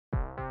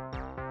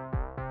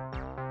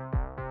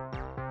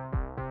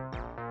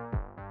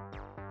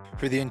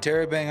For the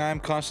Interrobang, I'm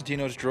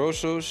Konstantinos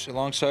Drossos.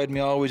 Alongside me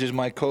always is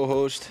my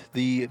co-host,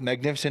 the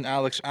magnificent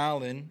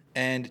Allan.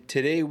 And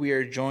today we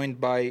are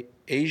joined by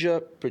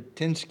Asiah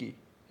Prestanski.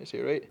 Did I say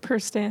it right?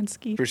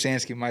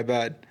 Prestanski, my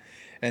bad.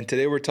 And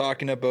today we're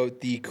talking about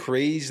the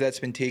craze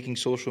that's been taking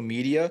social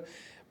media,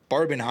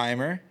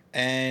 Barbenheimer,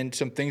 and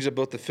some things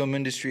about the film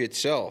industry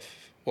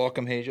itself.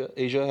 Welcome, Asiah.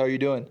 Asiah, how are you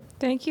doing?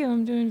 Thank you.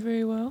 I'm doing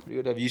very well.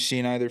 Good. Have you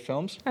seen either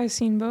films? I've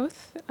seen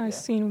both. I've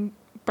seen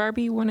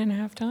Barbie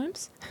 1.5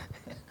 times.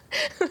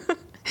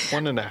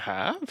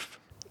 1.5?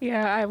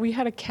 Yeah, we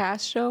had a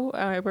cast show.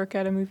 I work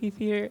at a movie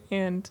theater,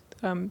 and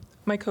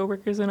my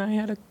coworkers and I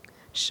had a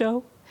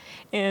show,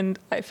 and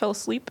I fell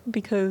asleep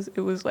because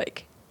it was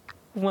like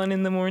 1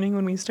 a.m.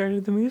 when we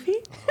started the movie,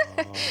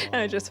 and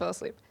I just fell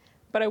asleep.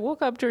 But I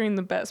woke up during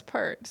the best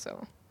part,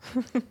 so.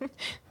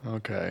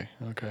 Okay.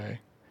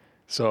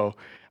 So,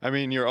 I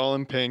mean, you're all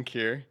in pink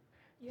here.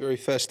 Very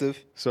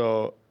festive.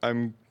 So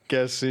I'm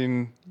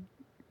guessing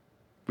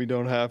we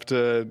don't have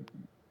to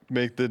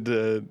make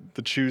the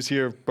choose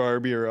here of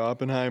Barbie or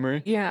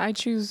Oppenheimer. Yeah, I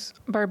choose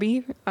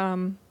Barbie.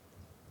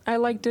 I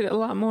liked it a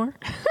lot more.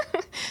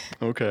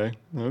 Okay.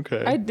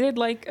 I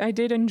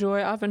did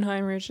enjoy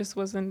Oppenheimer. It just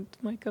wasn't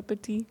my cup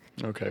of tea.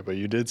 Okay, but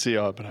you did see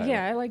Oppenheimer.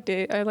 Yeah, I liked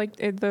it.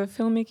 The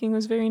filmmaking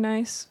was very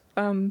nice.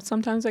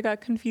 Sometimes I got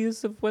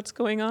confused of what's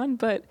going on,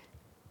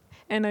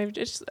 and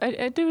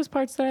there was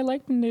parts that I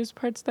liked, and there's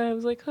parts that I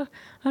was like,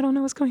 I don't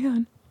know what's going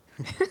on.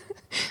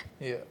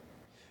 Yeah.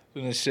 I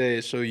was going to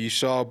say, so you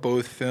saw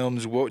both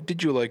films. What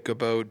did you like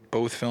about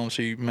both films?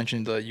 So you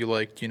mentioned that you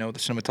liked, the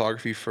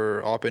cinematography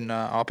for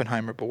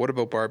Oppenheimer, but what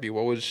about Barbie?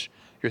 What was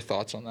your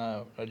thoughts on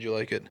that? How did you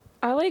like it?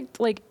 I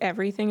liked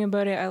everything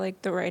about it. I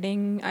liked the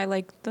writing. I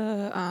liked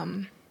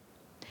the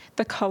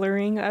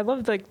coloring. I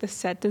loved the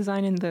set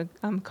design and the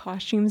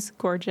costumes,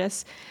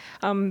 gorgeous.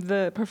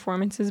 The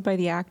performances by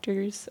the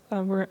actors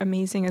were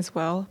amazing as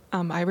well.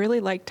 I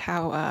really liked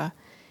how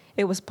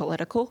it was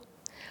political.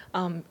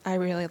 I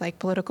really like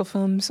political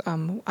films.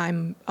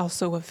 I'm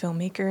also a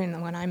filmmaker,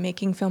 and when I'm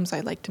making films,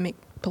 I like to make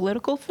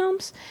political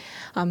films.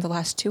 The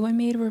last two I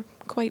made were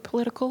quite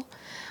political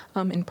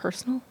and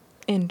personal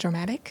and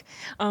dramatic.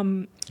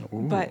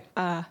 But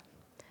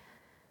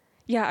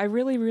yeah, I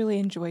really, really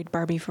enjoyed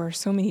Barbie for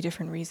so many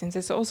different reasons.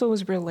 It also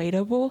was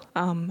relatable.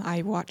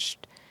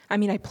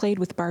 I played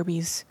with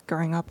Barbies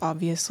growing up,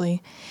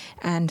 obviously,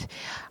 and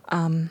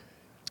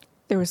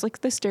there was the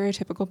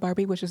stereotypical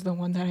Barbie, which is the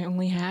one that I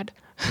only had.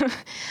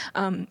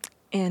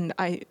 And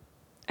I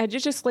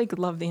just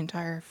love the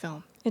entire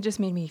film. It just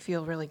made me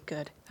feel really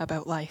good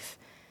about life.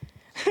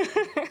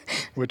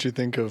 What'd you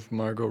think of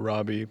Margot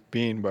Robbie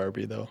being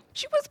Barbie, though?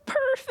 She was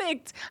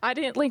perfect.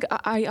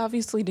 I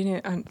obviously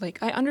didn't,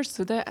 I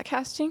understood that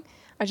casting.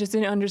 I just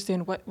didn't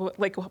understand what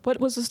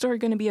was the story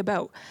going to be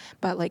about.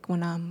 But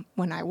when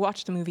I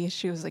watched the movie,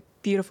 she was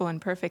beautiful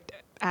and perfect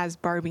as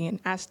Barbie and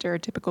as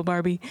stereotypical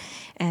Barbie,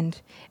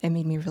 and it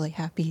made me really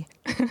happy.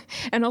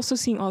 And also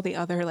seeing all the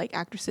other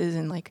actresses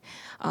and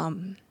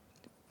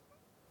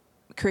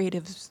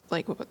creatives,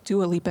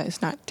 Dua Lipa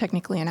is not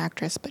technically an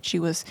actress, but she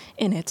was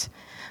in it.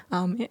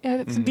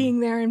 Being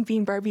there and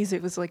being Barbies,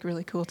 it was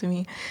really cool to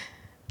me.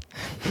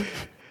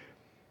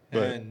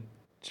 And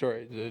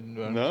sorry,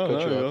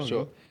 no.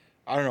 So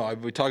I don't know.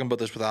 We were talking about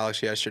this with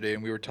Alex yesterday,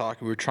 and we were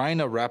trying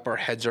to wrap our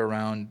heads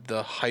around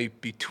the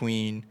hype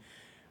between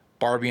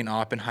Barbie and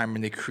Oppenheimer,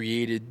 and they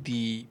created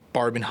the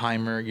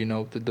Barbenheimer,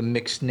 the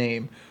mixed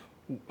name.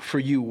 For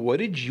you, what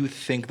did you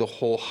think the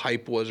whole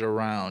hype was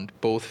around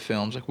both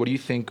films? What do you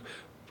think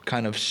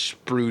kind of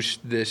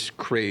spruced this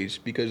craze?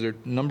 Because they're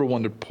number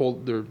one,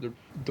 they're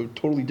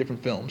totally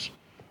different films,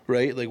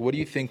 right? What do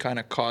you think kind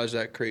of caused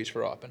that craze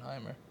for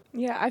Oppenheimer?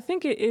 Yeah, I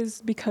think it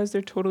is because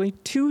they're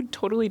two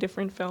totally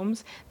different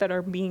films that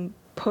are being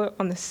put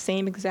on the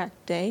same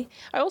exact day.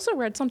 I also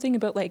read something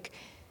about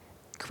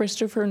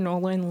Christopher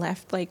Nolan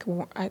left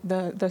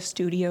the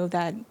studio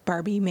that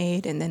Barbie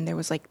made, and then there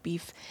was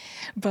beef,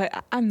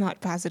 but I'm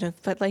not positive.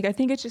 But I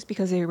think it's just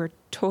because they were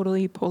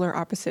totally polar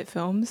opposite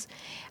films.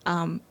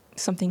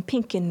 Something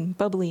pink and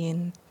bubbly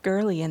and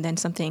girly, and then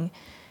something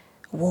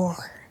war,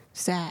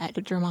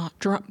 sad, drama.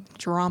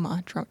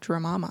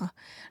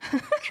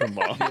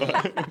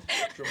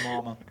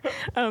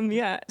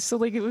 Yeah,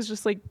 so it was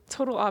just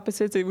total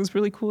opposites. It was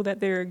really cool that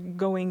they're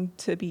going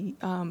to be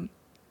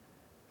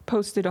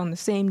posted on the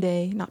same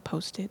day,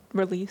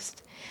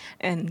 released.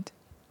 And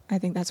I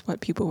think that's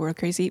what people were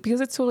crazy,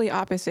 because it's totally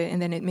opposite, and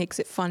then it makes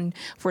it fun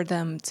for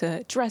them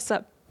to dress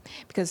up,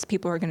 because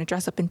people are going to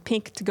dress up in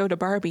pink to go to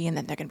Barbie, and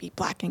then they're going to be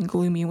black and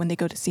gloomy when they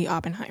go to see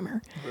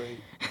Oppenheimer.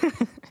 Right.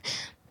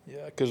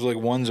 Yeah, because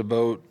one's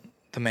about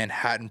the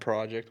Manhattan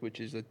Project, which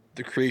is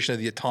the creation of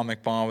the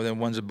atomic bomb, and then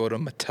one's about a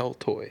Mattel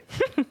toy.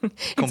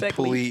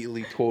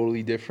 Completely,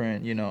 totally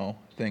different,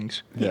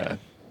 things. Yeah.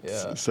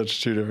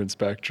 Such two different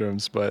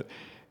spectrums, but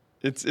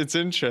it's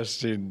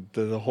interesting,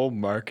 the whole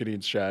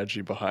marketing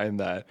strategy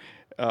behind that.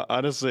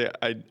 Honestly,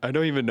 I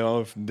don't even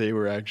know if they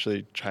were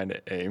actually trying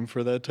to aim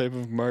for that type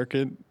of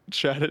market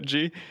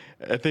strategy.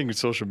 I think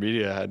social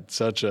media had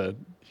such a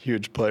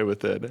huge play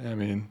with it. I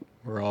mean,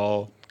 we're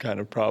all kind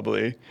of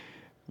probably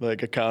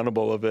like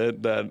accountable of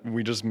it, that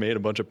we just made a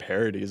bunch of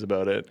parodies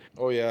about it.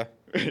 Oh yeah.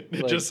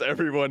 Just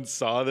everyone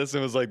saw this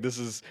and was like, this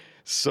is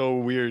so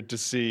weird to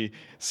see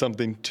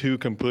something two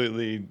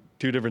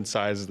different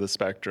sides of the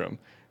spectrum.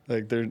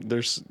 Like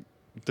they're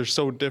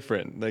so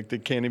different. Like they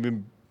can't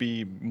even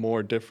be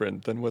more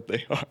different than what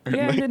they are.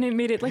 Yeah, Like, and then it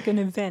made it like an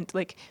event.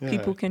 Like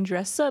people can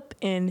dress up,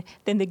 and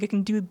then they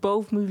can do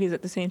both movies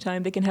at the same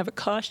time. They can have a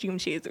costume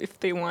change if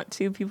they want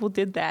to. People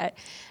did that,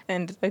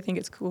 and I think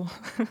it's cool.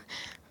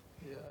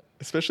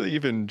 especially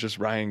even just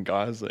Ryan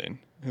Gosling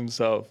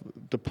himself,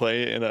 to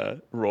play in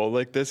a role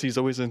like this. He's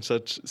always in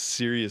such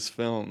serious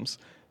films.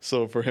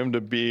 So for him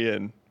to be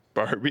in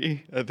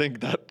Barbie, I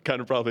think that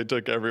kind of probably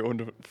took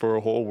everyone for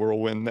a whole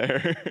whirlwind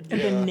there.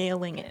 And then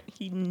nailing it.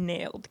 He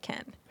nailed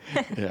Ken.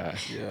 Yeah.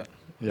 Yeah.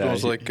 Yeah, It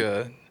was like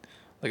a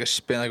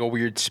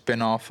weird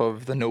spin off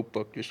of The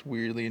Notebook, just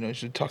weirdly,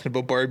 just talking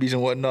about Barbies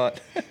and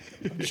whatnot.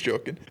 I'm just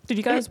joking. Did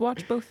you guys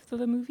watch both of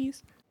the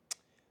movies?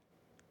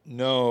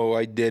 No,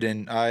 I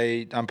didn't.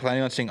 I'm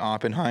planning on seeing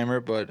Oppenheimer,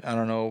 but I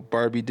don't know.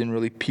 Barbie didn't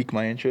really pique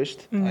my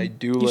interest. I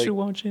do You should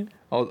watch it.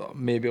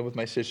 Maybe with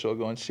my sister I'll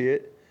go and see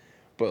it.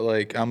 But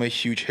like I'm a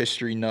huge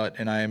history nut,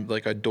 and I am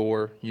like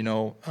adore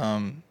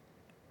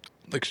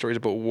like stories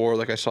about war.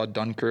 Like I saw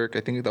Dunkirk.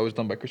 I think that was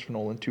done by Christopher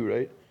Nolan too,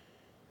 right?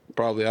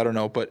 Probably, I don't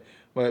know, but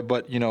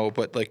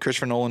like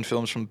Christopher Nolan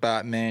films from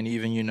Batman,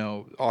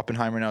 even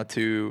Oppenheimer now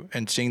too,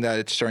 and seeing that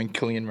it's starring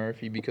Cillian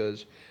Murphy,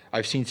 because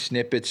I've seen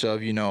snippets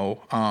of what's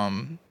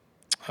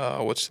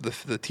the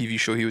TV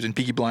show he was in,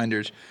 Peaky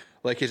Blinders.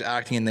 Like his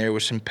acting in there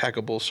was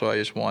impeccable, so I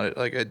just wanted,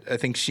 like, I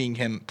think seeing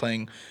him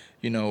playing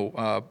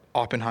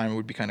Oppenheimer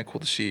would be kind of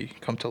cool to see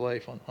come to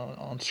life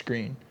on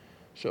screen.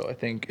 So I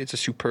think it's a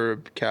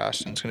superb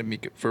cast, and it's going to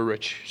make it for a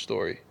rich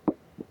story.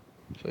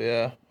 So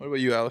yeah. What about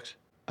you, Alex?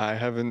 I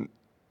haven't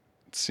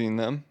seen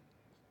them,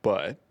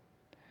 but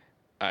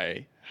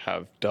I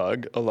have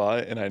dug a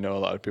lot, and I know a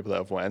lot of people that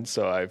have went,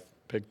 so I've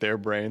picked their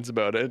brains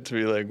about it to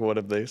be like, what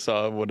have they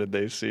saw? What did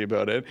they see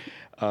about it?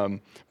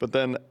 But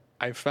then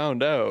I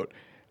found out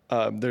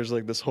there's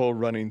like this whole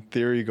running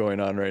theory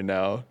going on right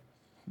now.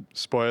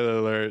 Spoiler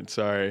alert,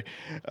 sorry.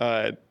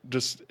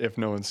 Just if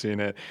no one's seen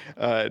it,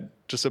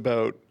 just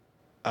about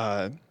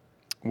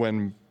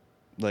when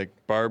like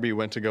Barbie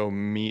went to go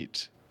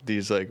meet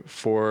these like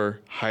 4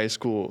 high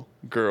school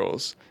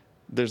girls.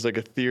 There's like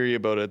a theory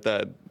about it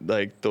that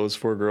like those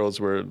 4 girls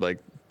were like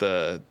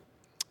the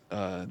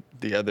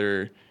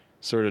other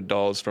sort of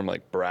dolls from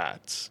like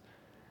Bratz.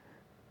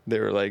 They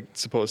were like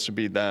supposed to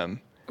be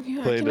them.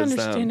 Yeah, I can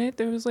understand it.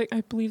 There was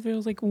I believe there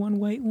was like one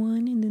white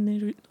one, and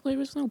then there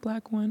was no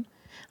black one.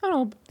 I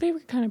don't know. They were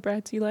kind of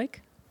Bratzy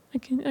like.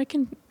 I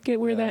can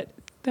get where that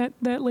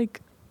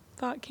like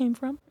thought came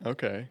from.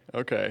 Okay.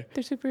 They're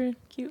super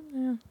cute.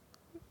 Yeah,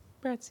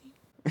 Bratzy.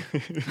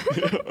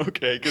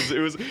 Okay, because it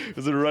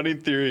was a running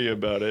theory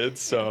about it,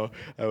 so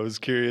I was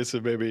curious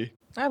if maybe.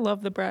 I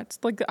love the Bratz.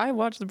 Like I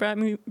watch the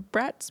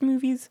Bratz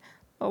movies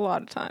a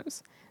lot of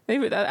times.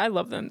 I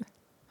love them.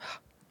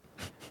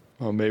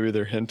 Well, maybe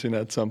they're hinting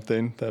at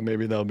something that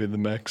maybe that'll be the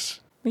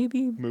next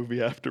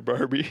movie after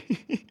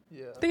Barbie.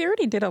 Yeah. They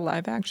already did a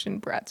live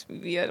action Bratz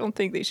movie. I don't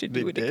think they should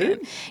do it did? again.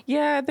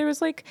 Yeah, there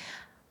was like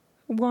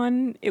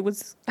one. It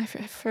was I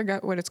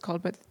forgot what it's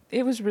called, but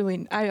it was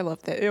really. I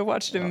loved it. I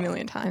watched it a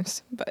million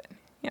times. But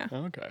yeah.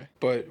 Okay.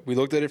 But we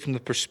looked at it from the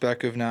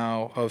perspective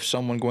now of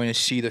someone going to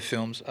see the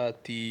films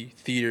at the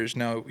theaters.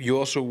 Now, you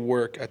also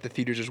work at the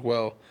theaters as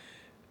well.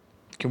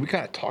 Can we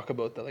kind of talk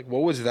about that? Like,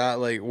 what was that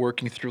like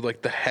working through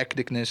like the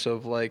hecticness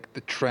of like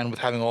the trend with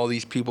having all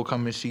these people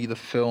come and see the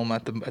film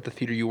at the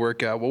theater you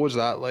work at? What was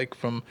that like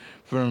from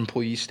an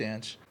employee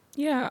stance?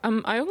 Yeah,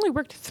 I only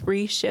worked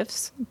 3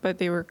 shifts, but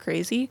they were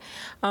crazy.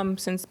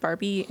 Since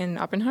Barbie and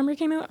Oppenheimer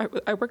came out,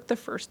 I worked the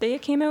first day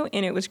it came out,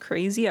 and it was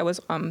crazy. I was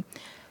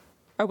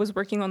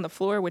working on the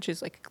floor, which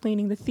is like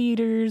cleaning the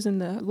theaters and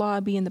the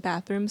lobby and the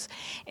bathrooms,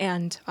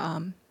 and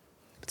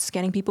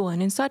scanning people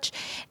in and such.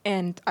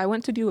 And I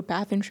went to do a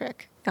bathroom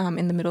trick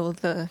in the middle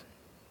of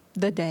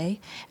the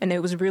day, and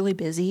it was really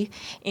busy,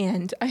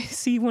 and I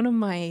see one of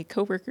my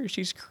coworkers,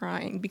 she's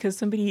crying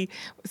because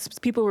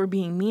people were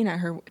being mean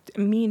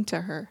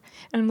to her,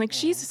 and I'm like,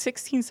 she's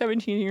 16,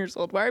 17 years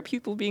old, why are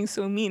people being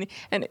so mean?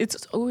 And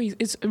it's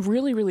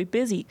really, really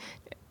busy,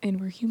 and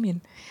we're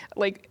human,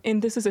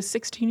 and this is a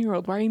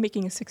 16-year-old, why are you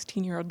making a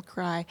 16-year-old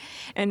cry?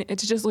 And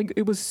it's just like,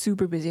 it was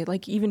super busy.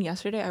 Like even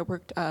yesterday I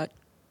worked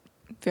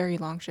very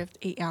long shift,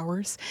 8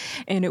 hours,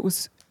 and it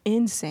was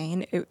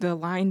insane. The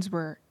lines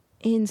were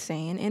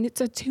insane, and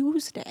it's a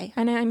Tuesday,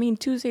 and I mean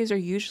Tuesdays are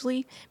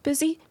usually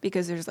busy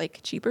because there's like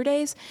cheaper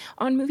days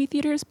on movie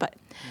theaters, but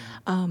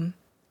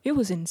it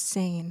was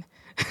insane.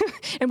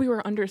 And we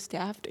were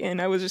understaffed,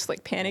 and I was just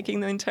like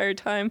panicking the entire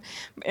time,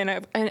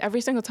 and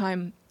every single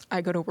time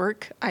I go to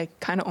work, I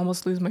kind of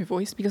almost lose my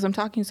voice because I'm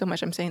talking so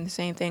much. I'm saying the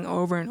same thing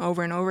over and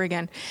over and over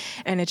again,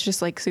 and it's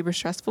just like super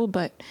stressful,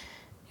 but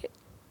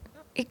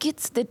it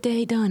gets the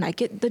day done. I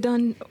get the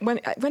done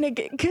when I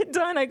get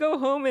done. I go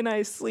home and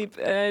I sleep.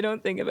 And I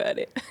don't think about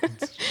it.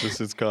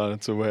 It's gone.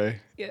 It's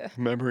away. Yeah.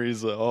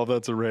 Memories, all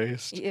that's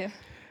erased. Yeah.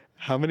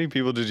 How many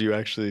people did you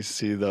actually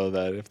see though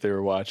that if they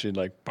were watching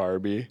like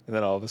Barbie and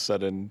then all of a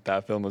sudden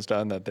that film was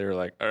done, that they were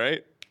like, all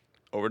right,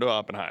 over to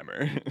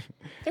Oppenheimer?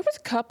 There was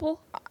a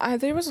couple.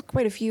 There was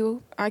quite a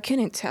few. I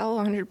couldn't tell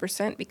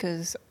 100%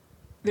 because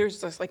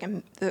there's just like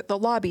the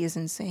lobby is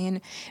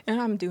insane,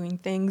 and I'm doing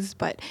things.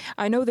 But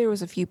I know there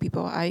was a few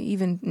people. I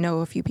even know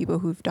a few people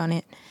who've done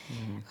it.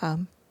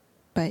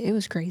 But it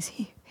was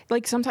crazy.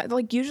 Like sometimes,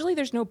 like usually,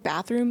 there's no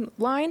bathroom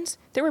lines.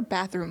 There were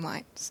bathroom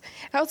lines.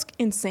 That was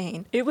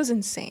insane. It was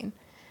insane.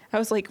 I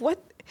was like,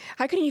 what?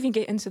 I couldn't even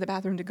get into the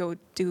bathroom to go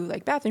do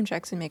like bathroom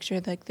checks and make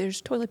sure like there's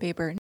toilet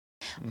paper.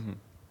 I'll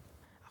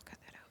cut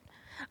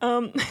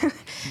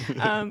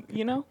that out.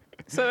 You know.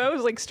 So I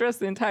was like stressed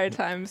the entire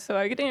time. So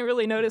I didn't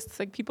really notice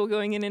like people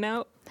going in and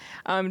out.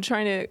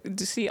 Trying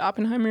to see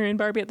Oppenheimer and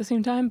Barbie at the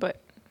same time,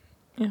 but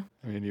yeah.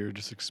 I mean, you were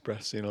just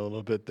expressing a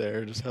little bit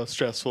there, just how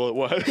stressful it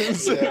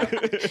was.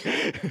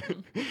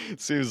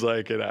 Seems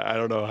like it. I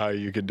don't know how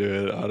you could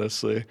do it,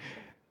 honestly,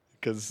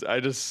 because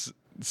I just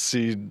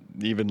see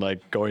even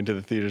like going to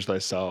the theaters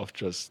myself,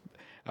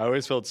 I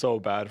always felt so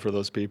bad for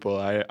those people.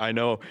 I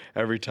know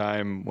every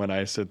time when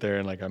I sit there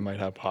and like I might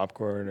have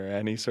popcorn or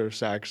any sort of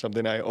snack or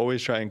something, I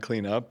always try and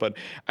clean up, but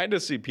I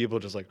just see people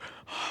just like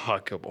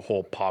huck a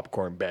whole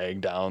popcorn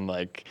bag down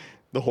like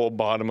the whole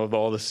bottom of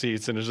all the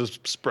seats and it's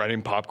just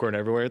spreading popcorn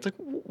everywhere. It's like,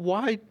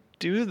 why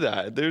do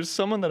that? There's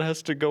someone that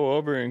has to go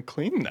over and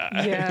clean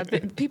that. Yeah,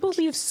 people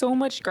leave so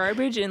much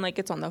garbage and like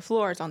it's on the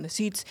floor, it's on the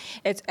seats,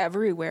 it's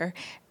everywhere.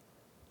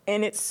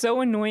 And it's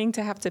so annoying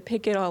to have to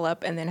pick it all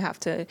up and then have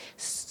to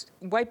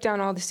wipe down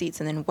all the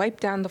seats and then wipe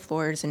down the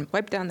floors and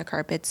wipe down the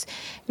carpets.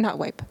 Not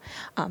wipe,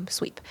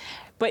 sweep.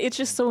 But it's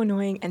just so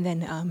annoying. And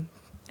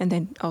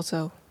then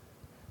also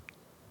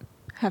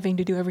having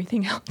to do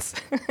everything else.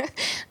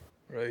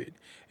 Right.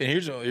 And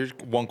here's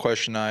one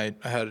question I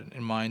had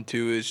in mind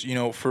too is, you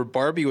know, for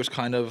Barbie it was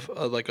kind of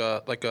like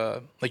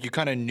you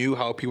kind of knew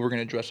how people were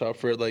going to dress up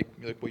for it, like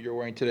what you're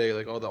wearing today,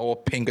 like all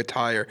pink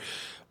attire.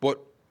 What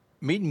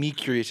made me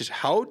curious is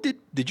how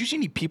did you see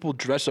any people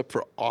dress up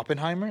for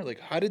Oppenheimer? Like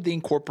how did they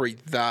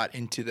incorporate that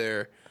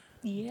into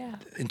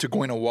into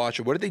going to watch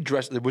it? What did they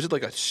dress? Was it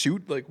like a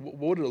suit? Like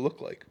what did it look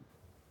like?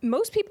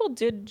 Most people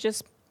did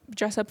just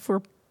dress up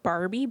for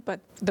Barbie, but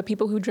the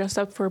people who dressed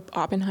up for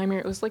Oppenheimer,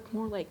 it was like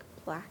more like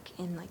black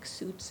and like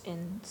suits,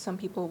 and some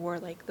people wore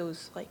like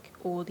those like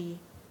oldie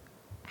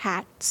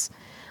hats.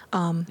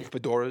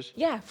 Fedoras?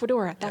 Yeah,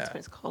 fedora. That's what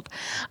it's called.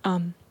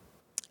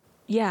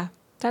 Yeah,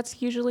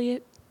 that's usually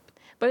it.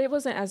 But it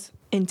wasn't as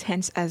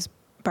intense as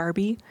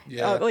Barbie.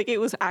 Yeah. Like it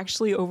was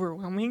actually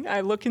overwhelming.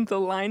 I look into the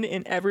line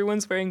and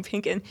everyone's wearing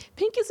pink, and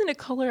pink isn't a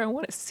color I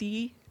want to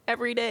see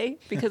every day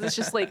because it's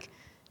just like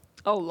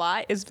a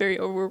lot. It's very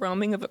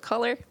overwhelming of a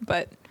color,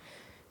 but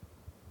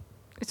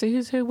it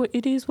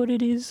is what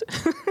it is.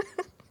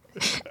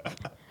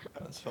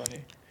 That's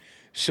funny.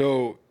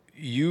 So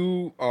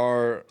you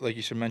are, like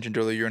you mentioned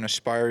earlier, you're an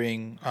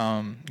aspiring,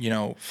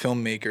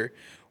 filmmaker.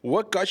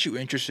 What got you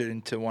interested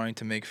into wanting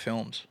to make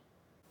films?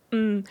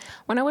 When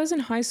I was in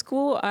high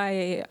school,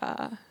 I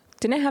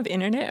didn't have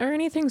internet or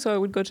anything, so I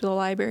would go to the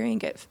library and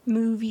get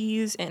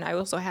movies, and I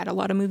also had a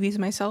lot of movies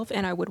myself,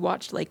 and I would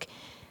watch like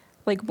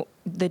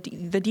the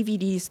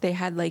DVDs. They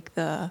had like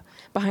the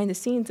behind the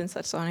scenes and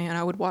such on it, and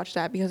I would watch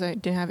that because I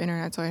didn't have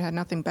internet, so I had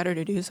nothing better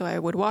to do. So I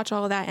would watch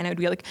all of that, and I'd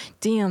be like,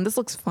 "Damn, this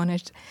looks fun."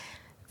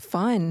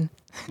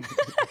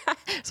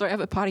 So I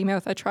have a potty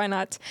mouth. I try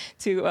not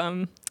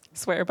to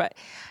swear, but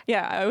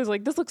yeah, I was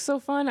like, this looks so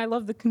fun. I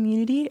love the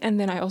community. And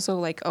then I also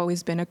like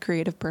always been a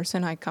creative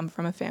person. I come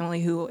from a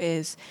family who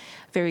is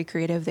very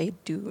creative. They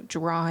do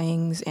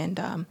drawings,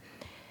 and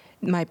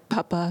my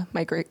papa,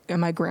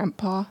 my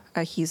grandpa,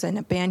 he's in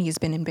a band. He's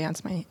been in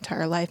bands my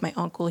entire life. My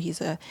uncle,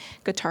 he's a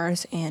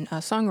guitarist and a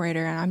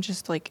songwriter, and I'm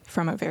just like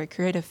from a very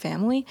creative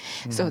family.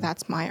 So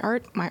that's my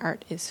art. My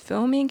art is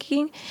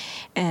filmmaking,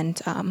 and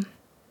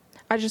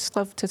I just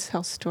love to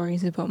tell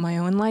stories about my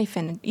own life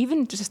and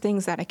even just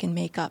things that I can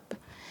make up.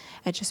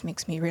 It just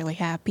makes me really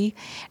happy.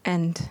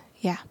 And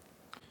yeah.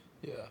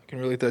 Yeah, I can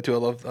relate to that too. I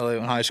love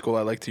in high school,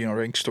 I liked to,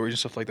 writing stories and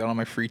stuff like that on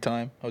my free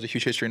time. I was a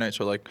huge history nerd,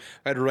 so like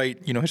I'd write,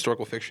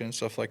 historical fiction and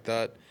stuff like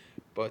that.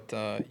 But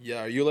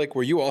yeah,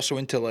 were you also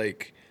into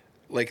like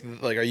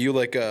are you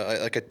like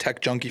a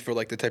tech junkie for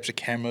like the types of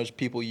cameras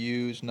people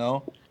use?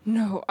 No?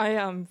 No, I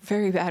am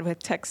very bad with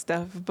tech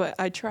stuff, but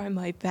I try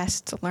my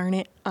best to learn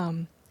it.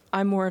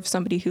 I'm more of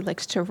somebody who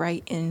likes to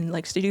write and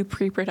likes to do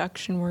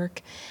pre-production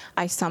work.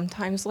 I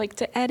sometimes like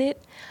to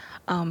edit.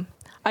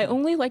 I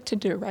only like to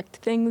direct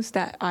things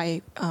that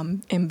I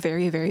am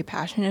very, very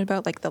passionate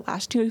about. Like the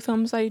last 2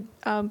 films I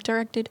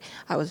directed,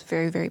 I was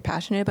very, very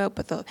passionate about.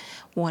 But the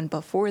one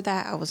before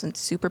that, I wasn't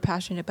super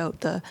passionate about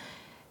the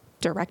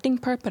directing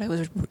part. But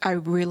I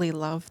really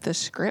love the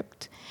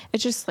script.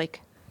 It's just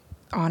like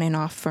on and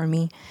off for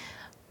me.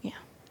 Yeah.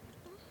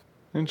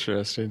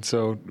 Interesting.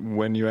 So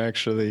when you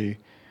actually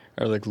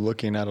are like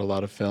looking at a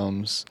lot of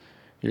films,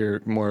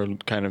 you're more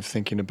kind of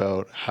thinking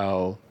about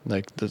how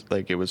like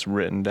it was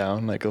written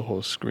down, like a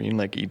whole screen,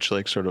 like each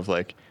like sort of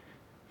like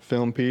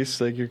film piece,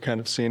 like you're kind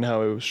of seeing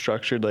how it was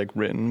structured, like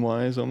written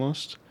wise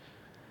almost?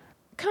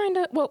 Kind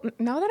of. Well,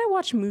 now that I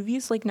watch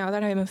movies, like now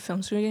that I'm a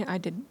film student, I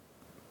did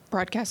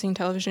broadcasting,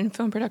 television,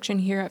 film production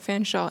here at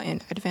Fanshawe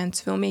and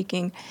advanced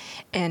filmmaking.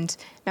 And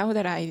now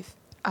that I've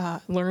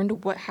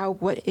learned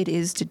what it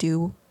is to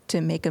do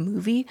to make a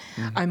movie,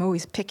 I'm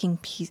always picking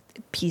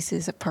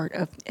pieces apart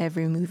of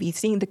every movie,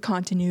 seeing the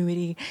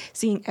continuity,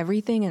 seeing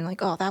everything, and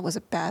like, oh, that was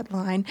a bad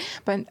line.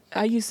 But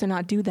I used to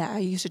not do that. I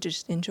used to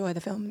just enjoy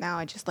the film. Now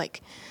I just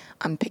like,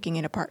 I'm picking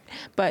it apart.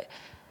 But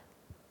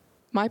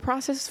my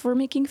process for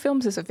making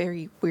films is a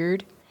very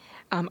weird.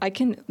 I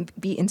can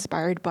be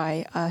inspired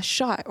by a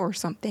shot or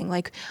something.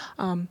 Like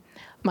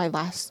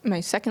my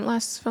second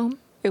last film,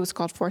 it was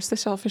called Forced to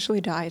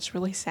Selfishly Die. It's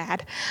really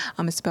sad.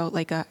 It's about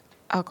like a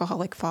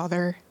alcoholic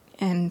father,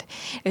 and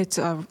it's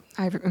I'm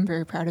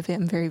very proud of it.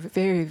 I'm very,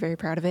 very, very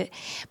proud of it.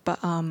 But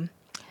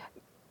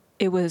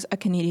it was a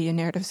Canadian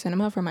narrative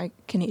cinema for my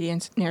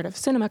Canadian narrative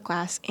cinema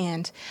class,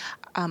 and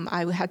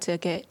I had to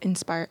get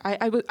inspired.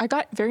 I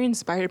got very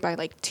inspired by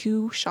like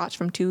two shots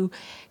from two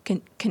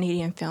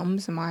Canadian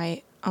films.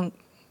 My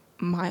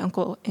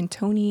Uncle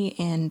Antony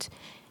and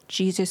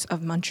Jesus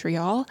of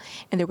Montreal,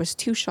 and there was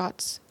two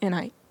shots, and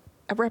I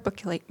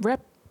replicated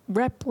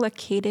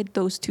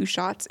those two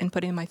shots and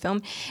put it in my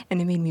film, and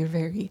it made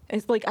me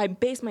it's like I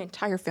based my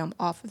entire film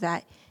off of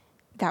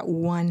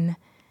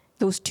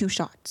those two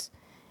shots,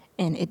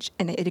 and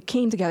it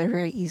came together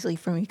very easily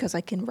for me because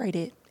I can write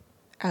it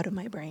out of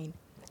my brain.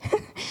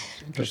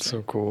 That's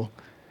so cool.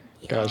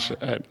 Gosh,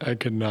 I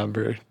could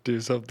never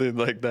do something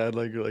like that,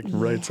 like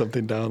write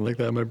something down like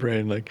that in my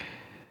brain. Like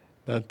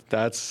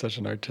that's such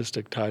an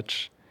artistic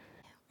touch.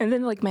 And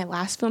then like my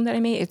last film that I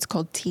made, it's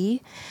called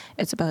Tea.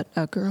 It's about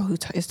a girl who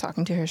is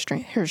talking to her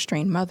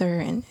strained mother,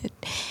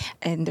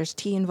 and there's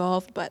tea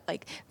involved. But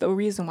like the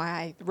reason why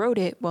I wrote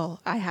it, well,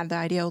 I had the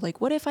idea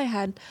like, what if I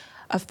had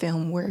a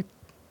film where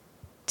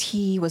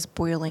tea was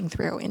boiling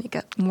through and it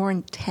got more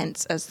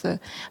intense as the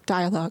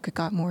dialogue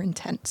got more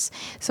intense.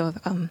 So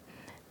I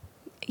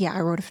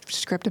wrote a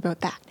script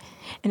about that,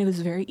 and it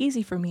was very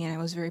easy for me, and I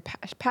was very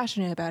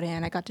passionate about it,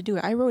 and I got to do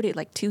it. I wrote it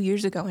like 2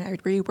 years ago, and I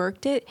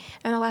reworked it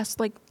in the last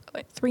like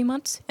 3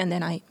 months, and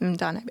then I'm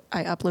done.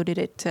 I uploaded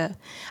it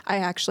I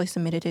actually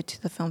submitted it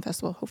to the film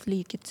festival.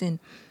 Hopefully it gets in.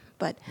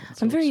 But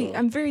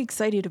I'm very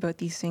excited about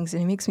these things,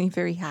 and it makes me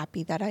very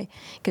happy that I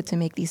get to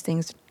make these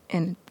things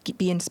and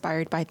be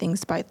inspired by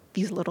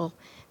these little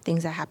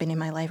things that happen in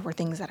my life or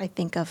things that I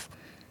think of,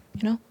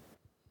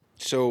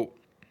 So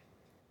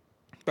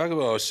back to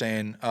what I was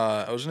saying,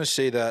 I was going to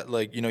say that,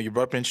 like, you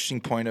brought up an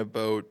interesting point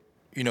about,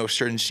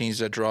 certain scenes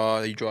that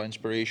you draw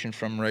inspiration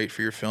from, right,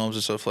 for your films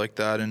and stuff like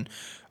that. And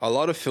a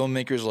lot of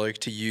filmmakers like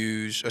to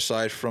use,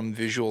 aside from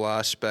visual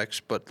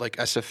aspects, but like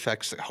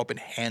SFX that help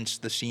enhance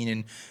the scene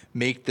and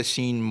make the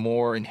scene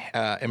more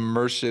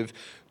immersive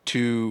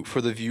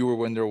for the viewer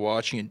when they're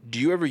watching it. Do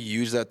you ever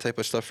use that type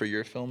of stuff for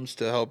your films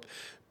to help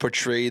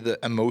portray the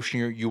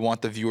emotion you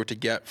want the viewer to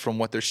get from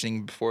what they're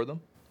seeing before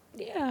them?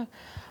 Yeah.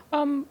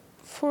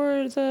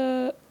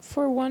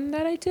 For one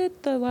that I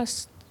did, the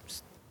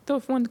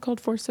one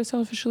called Forced to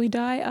Selfishly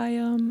Die, I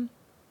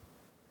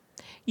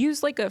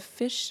used like a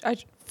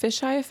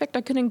fisheye effect.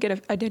 I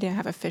didn't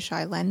have a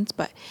fisheye lens,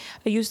 but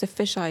I used a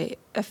fisheye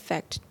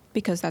effect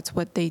because that's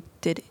what they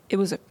did. It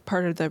was a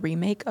part of the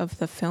remake of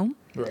the film.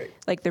 Right.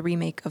 Like the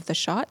remake of the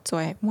shot. So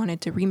I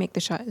wanted to remake the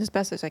shot as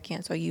best as I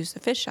can. So I used the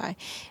fisheye,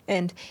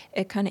 and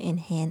it kind of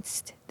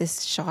enhanced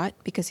this shot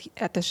because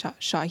at the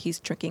shot he's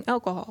drinking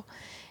alcohol,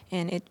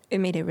 and it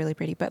made it really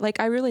pretty. But like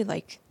I really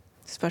like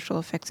special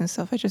effects and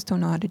stuff. I just don't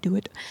know how to do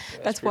it.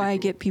 That's why I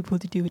get people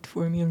to do it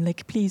for me. I'm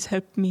like, please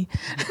help me.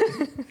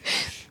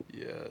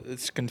 Yeah,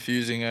 it's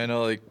confusing. I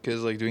know, like,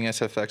 because like doing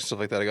SFX and stuff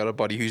like that. I got a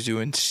buddy who's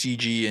doing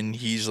CG, and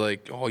he's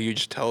like, he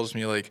just tells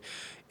me like,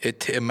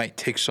 it might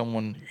take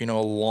someone a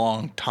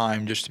long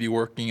time just to be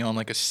working on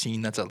like a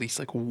scene that's at least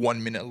like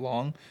 1 minute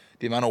long.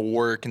 The amount of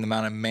work and the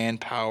amount of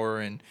manpower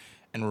and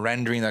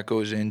rendering that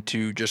goes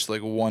into just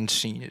like one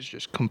scene is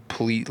just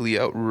completely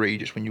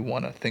outrageous when you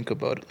want to think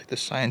about it, like the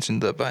science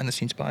and the behind the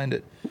scenes behind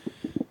it.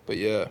 But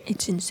yeah,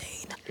 it's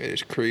insane. It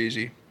is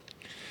crazy.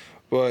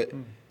 But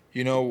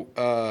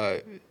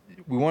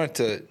we wanted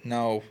to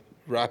now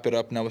wrap it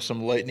up now with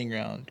some lightning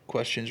round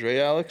questions, right,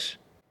 Alex?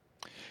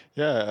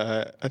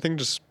 Yeah, I think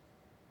just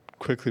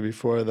quickly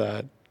before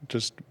that,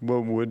 just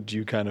what would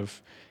you kind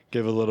of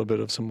give a little bit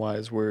of some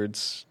wise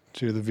words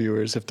to the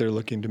viewers if they're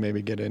looking to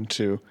maybe get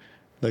into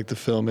like the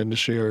film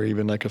industry or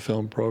even like a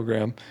film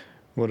program?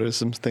 What are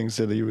some things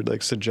that you would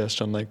like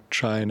suggest on like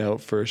trying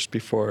out first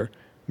before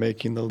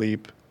making the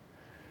leap?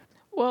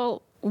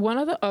 Well, one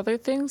of the other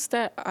things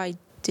that I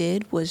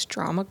did was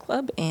drama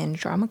club, and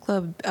drama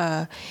club,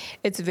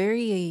 it's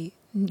very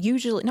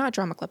usually not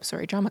drama club,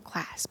 sorry, drama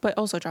class, but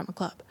also drama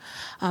club.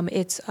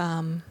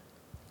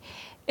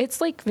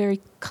 It's like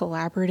very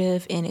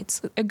collaborative, and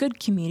it's a good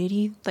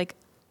community. Like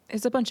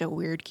it's a bunch of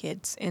weird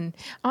kids. And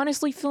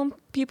honestly, film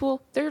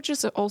people, they're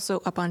just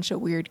also a bunch of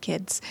weird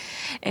kids.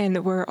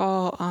 And we're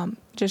all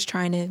just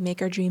trying to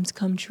make our dreams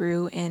come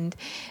true and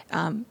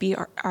be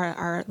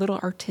our little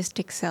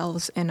artistic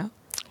selves. And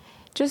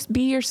just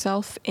be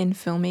yourself in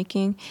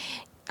filmmaking.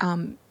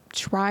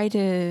 Try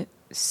to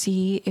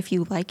see if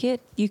you like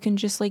it. You can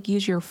just like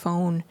use your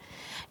phone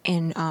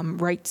and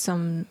write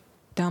some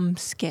dumb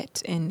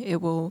skit, and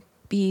it will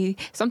be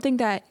something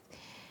that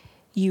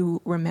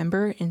you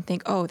remember and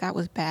think, oh, that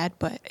was bad,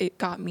 but it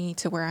got me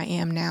to where I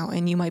am now.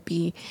 And you might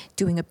be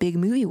doing a big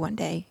movie one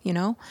day, you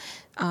know?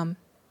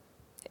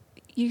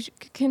 You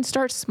can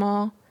start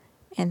small,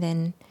 and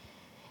then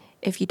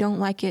if you don't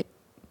like it,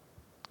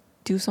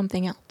 do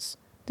something else.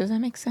 Does that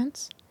make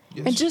sense?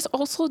 Yes. And just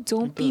also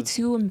don't be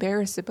too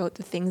embarrassed about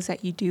the things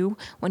that you do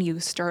when you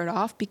start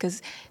off,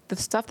 because the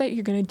stuff that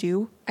you're going to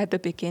do at the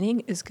beginning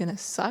is going to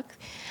suck.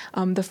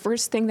 The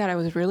first thing that I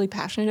was really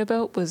passionate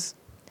about was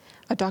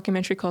a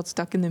documentary called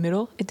Stuck in the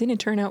Middle. It didn't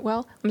turn out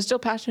well. I'm still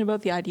passionate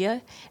about the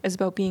idea. It's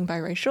about being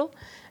biracial,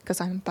 because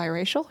I'm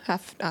biracial,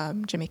 half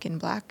Jamaican,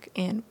 black,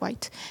 and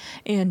white.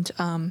 And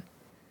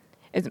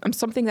it's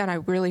something that I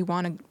really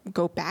want to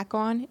go back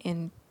on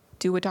and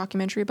do a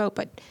documentary about,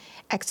 but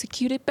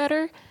execute it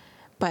better.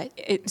 But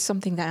it's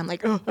something that I'm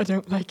like, oh, I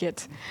don't like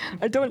it.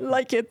 I don't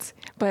like it.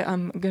 But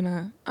I'm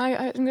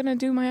gonna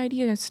do my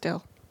ideas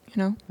still,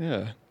 you know?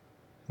 Yeah,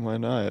 why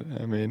not?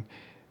 I mean,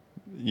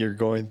 you're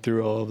going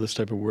through all of this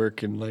type of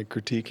work and like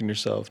critiquing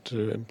yourself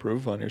to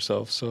improve on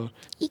yourself. So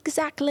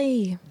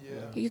exactly. Yeah.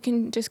 You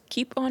can just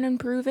keep on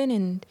improving,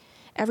 and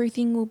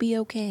everything will be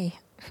okay.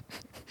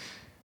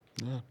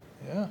 Yeah.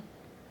 Yeah.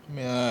 I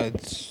mean,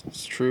 it's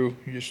true.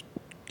 You just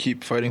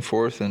keep fighting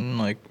forth, and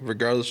like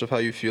regardless of how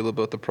you feel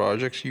about the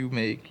projects you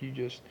make, you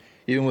just,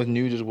 even with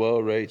news as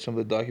well, right? Some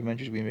of the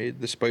documentaries we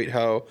made, despite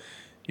how,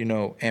 you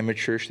know,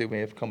 amateurish they may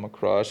have come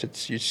across,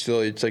 it's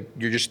like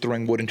you're just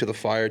throwing wood into the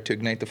fire to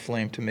ignite the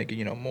flame to make it,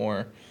 you know,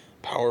 more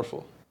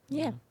powerful.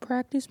 Yeah,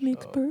 practice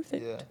makes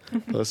perfect.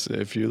 Yeah. Plus,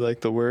 if you like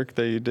the work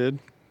that you did,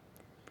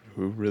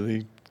 who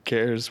really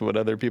cares what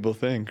other people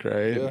think,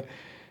 right? Yeah.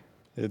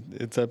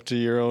 It's up to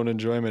your own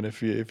enjoyment.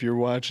 If you're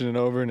watching it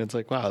over and it's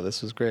like, wow,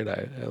 this was great,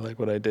 I like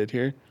what I did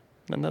here,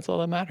 then that's all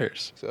that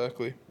matters.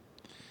 Exactly.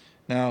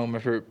 Now, my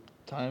favorite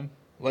time,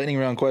 lightning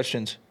round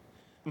questions.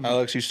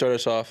 Alex, you start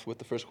us off with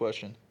the first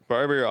question.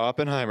 Barbie or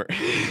Oppenheimer?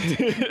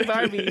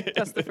 Barbie.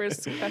 That's the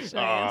first question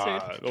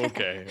I answered.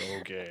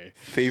 Okay.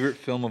 Favorite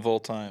film of all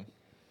time?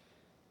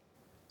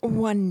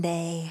 One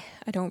Day.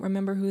 I don't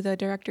remember who the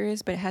director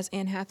is, but it has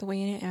Anne Hathaway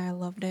in it, and I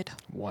loved it.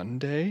 One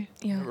Day?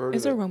 Yeah, Never heard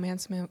it's of a it.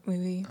 romance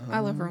movie. I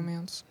love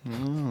romance.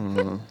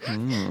 All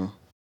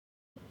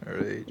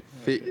right.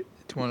 Do you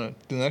want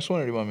to do the next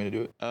one, or do you want me to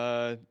do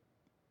it?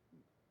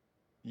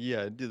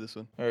 Yeah, do this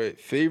one. All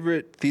right.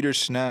 Favorite theater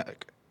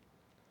snack?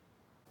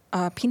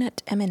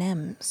 Peanut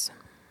M&Ms.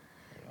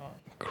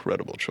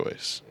 Incredible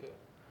choice.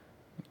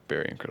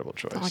 Very incredible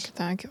choice.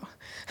 Thank you.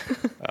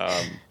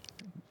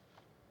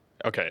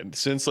 Okay,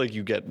 since like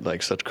you get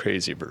like such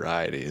crazy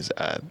varieties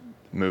at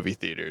movie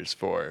theaters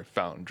for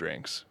fountain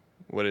drinks,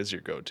 what is your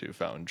go-to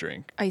fountain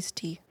drink? Iced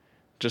tea.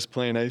 Just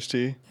plain iced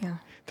tea? Yeah.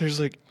 There's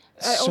like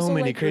I so also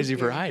many like crazy root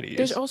beer. varieties.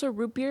 There's also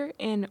root beer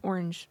and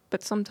orange,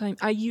 but sometimes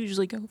I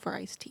usually go for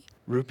iced tea.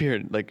 Root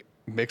beer, like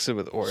mix it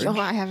with orange. Oh,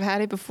 I have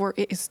had it before.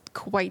 It is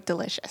quite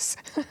delicious.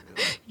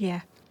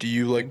 Yeah. Do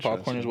you like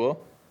popcorn as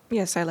well?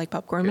 Yes, I like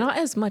popcorn. Not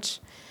as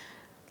much.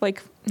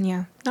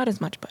 Not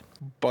as much, but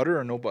Butter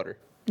or no butter?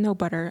 no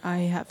butter. I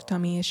have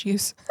tummy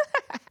issues.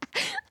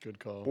 Good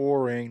call.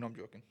 Boring. No, I'm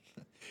joking.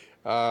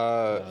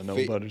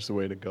 No butter's the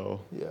way to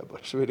go. Yeah,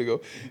 butter's the way to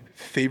go.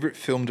 Favorite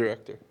film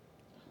director?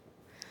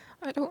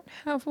 I don't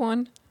have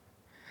one.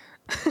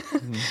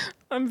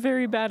 I'm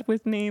very bad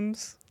with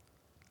names.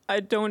 I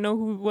don't know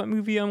what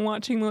movie I'm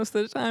watching most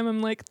of the time.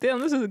 I'm like, damn,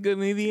 this is a good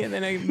movie, and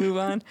then I move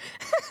on.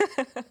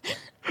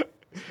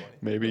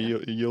 Maybe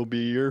you'll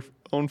be your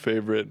own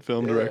favorite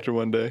film director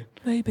one day.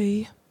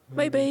 Maybe.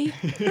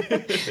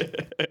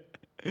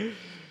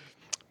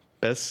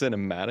 Best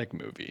cinematic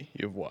movie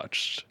you've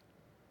watched?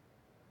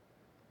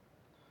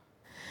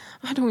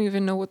 I don't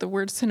even know what the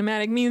word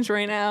cinematic means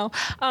right now.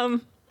 I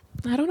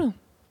don't know.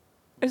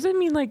 Does it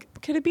mean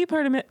could it be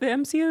part of the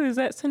MCU? Is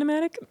that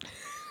cinematic?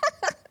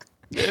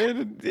 Yeah,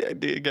 I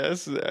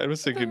guess. I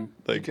was thinking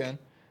You can.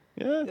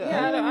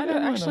 Yeah. I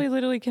don't actually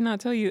literally cannot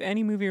tell you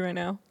any movie right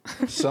now.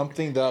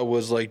 Something that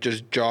was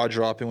just jaw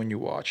dropping when you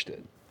watched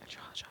it.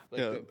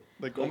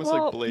 Almost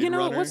like Blade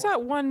Runner. What's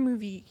that one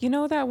movie? You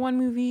know that one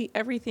movie,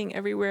 Everything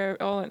Everywhere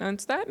All at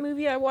Once? That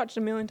movie I watched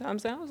a million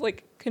times, and I was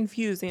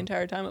confused the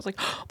entire time. I was like,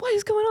 what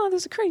is going on?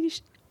 This is crazy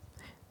shit.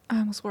 I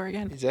almost swore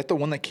again. Is that the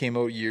one that came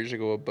out years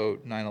ago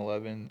about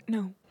 9/11?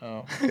 No.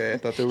 Oh, okay. I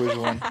thought there was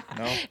one.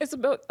 No? It's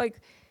about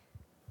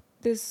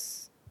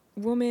this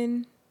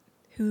woman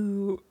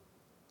whose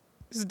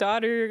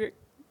daughter,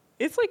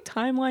 it's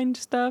timeline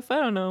stuff. I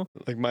don't know.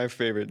 My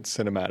favorite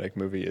cinematic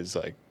movie is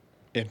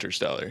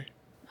Interstellar.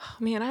 Oh,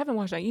 man, I haven't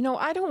watched that.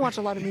 I don't watch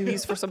a lot of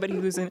movies for somebody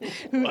who does. I don't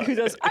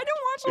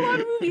watch a lot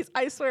of movies.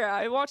 I swear,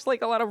 I watch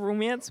like a lot of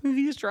romance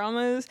movies,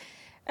 dramas,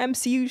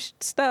 MCU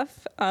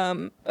stuff.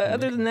 But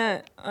other than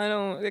that,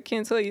 I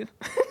can't tell you.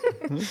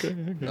 Okay.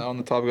 Now on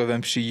the topic of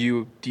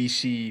MCU,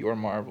 DC or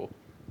Marvel?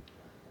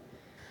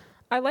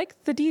 I like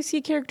the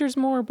DC characters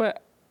more,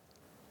 but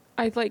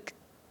I like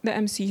the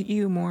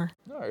MCU more.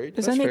 All right.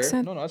 Does that's that make fair.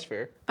 sense? No, that's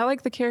fair. I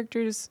like the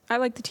characters. I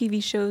like the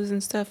TV shows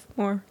and stuff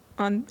more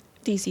on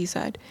DC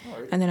side, All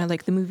right. and then I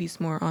like the movies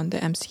more on the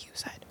MCU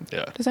side.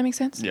 Yeah. Does that make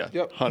sense? Yeah.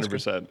 Yep,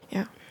 100%.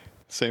 Yeah.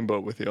 Same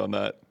boat with you on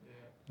that.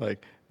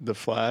 Like the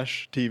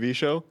Flash TV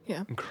show.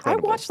 Yeah.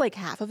 Incredible. I watched like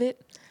half of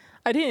it.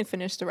 I didn't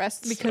finish the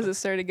rest because it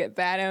started to get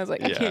bad, and I was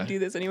like, I Yeah. can't do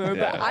this anymore.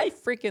 Yeah. But I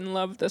freaking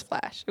loved the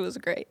Flash. It was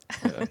great.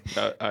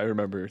 Yeah. I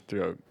remember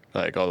throughout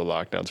like all the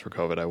lockdowns for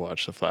COVID, I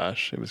watched The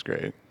Flash. It was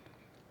great.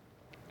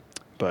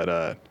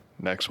 But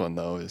next one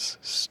though is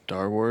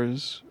Star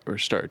Wars or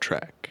Star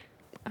Trek.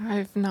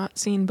 I've not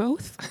seen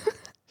both.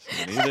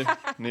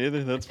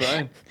 Neither. That's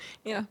fine.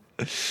 Yeah.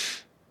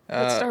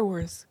 But Star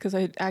Wars, because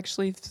I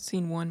actually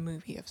seen one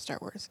movie of Star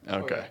Wars.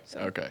 Okay. So-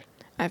 Okay.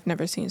 I've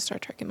never seen Star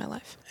Trek in my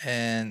life.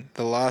 And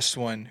the last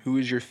one, who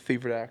is your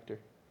favorite actor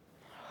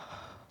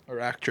or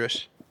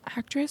actress?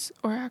 Actress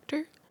or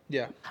actor?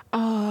 Yeah.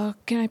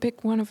 Can I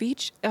pick one of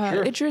each?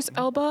 Sure. Idris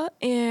Elba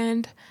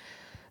and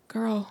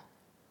girl.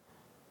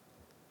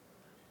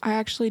 I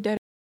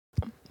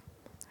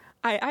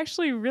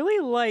actually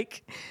really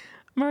like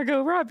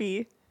Margot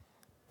Robbie.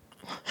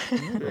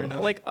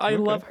 Like I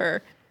love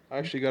her. I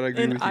actually gotta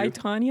agree And with you.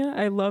 Tanya,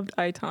 I loved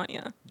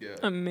Tanya. Yeah.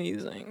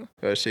 Amazing.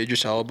 Say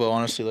Idris Elba,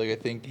 honestly, like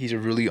I think he's a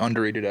really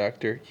underrated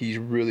actor. He's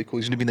really cool.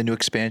 He's gonna be in the new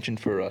expansion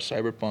for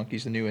Cyberpunk.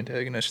 He's the new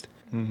antagonist.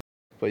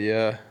 But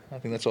yeah, I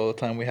think that's all the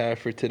time we have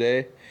for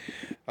today.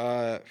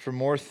 For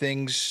more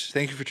things,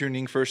 thank you for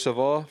tuning in. First of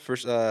all,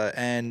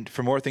 and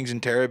for more things in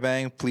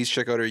Interrobang, please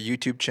check out our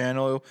YouTube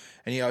channel.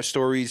 Any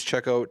stories,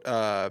 check out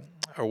our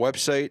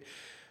website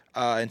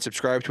and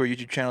subscribe to our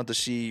YouTube channel to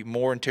see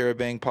more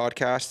Interrobang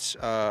podcasts.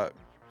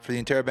 For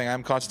the Interrobang,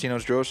 I'm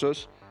Konstantinos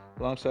Drossos.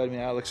 Alongside me,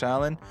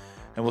 Allan,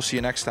 and we'll see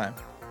you next time.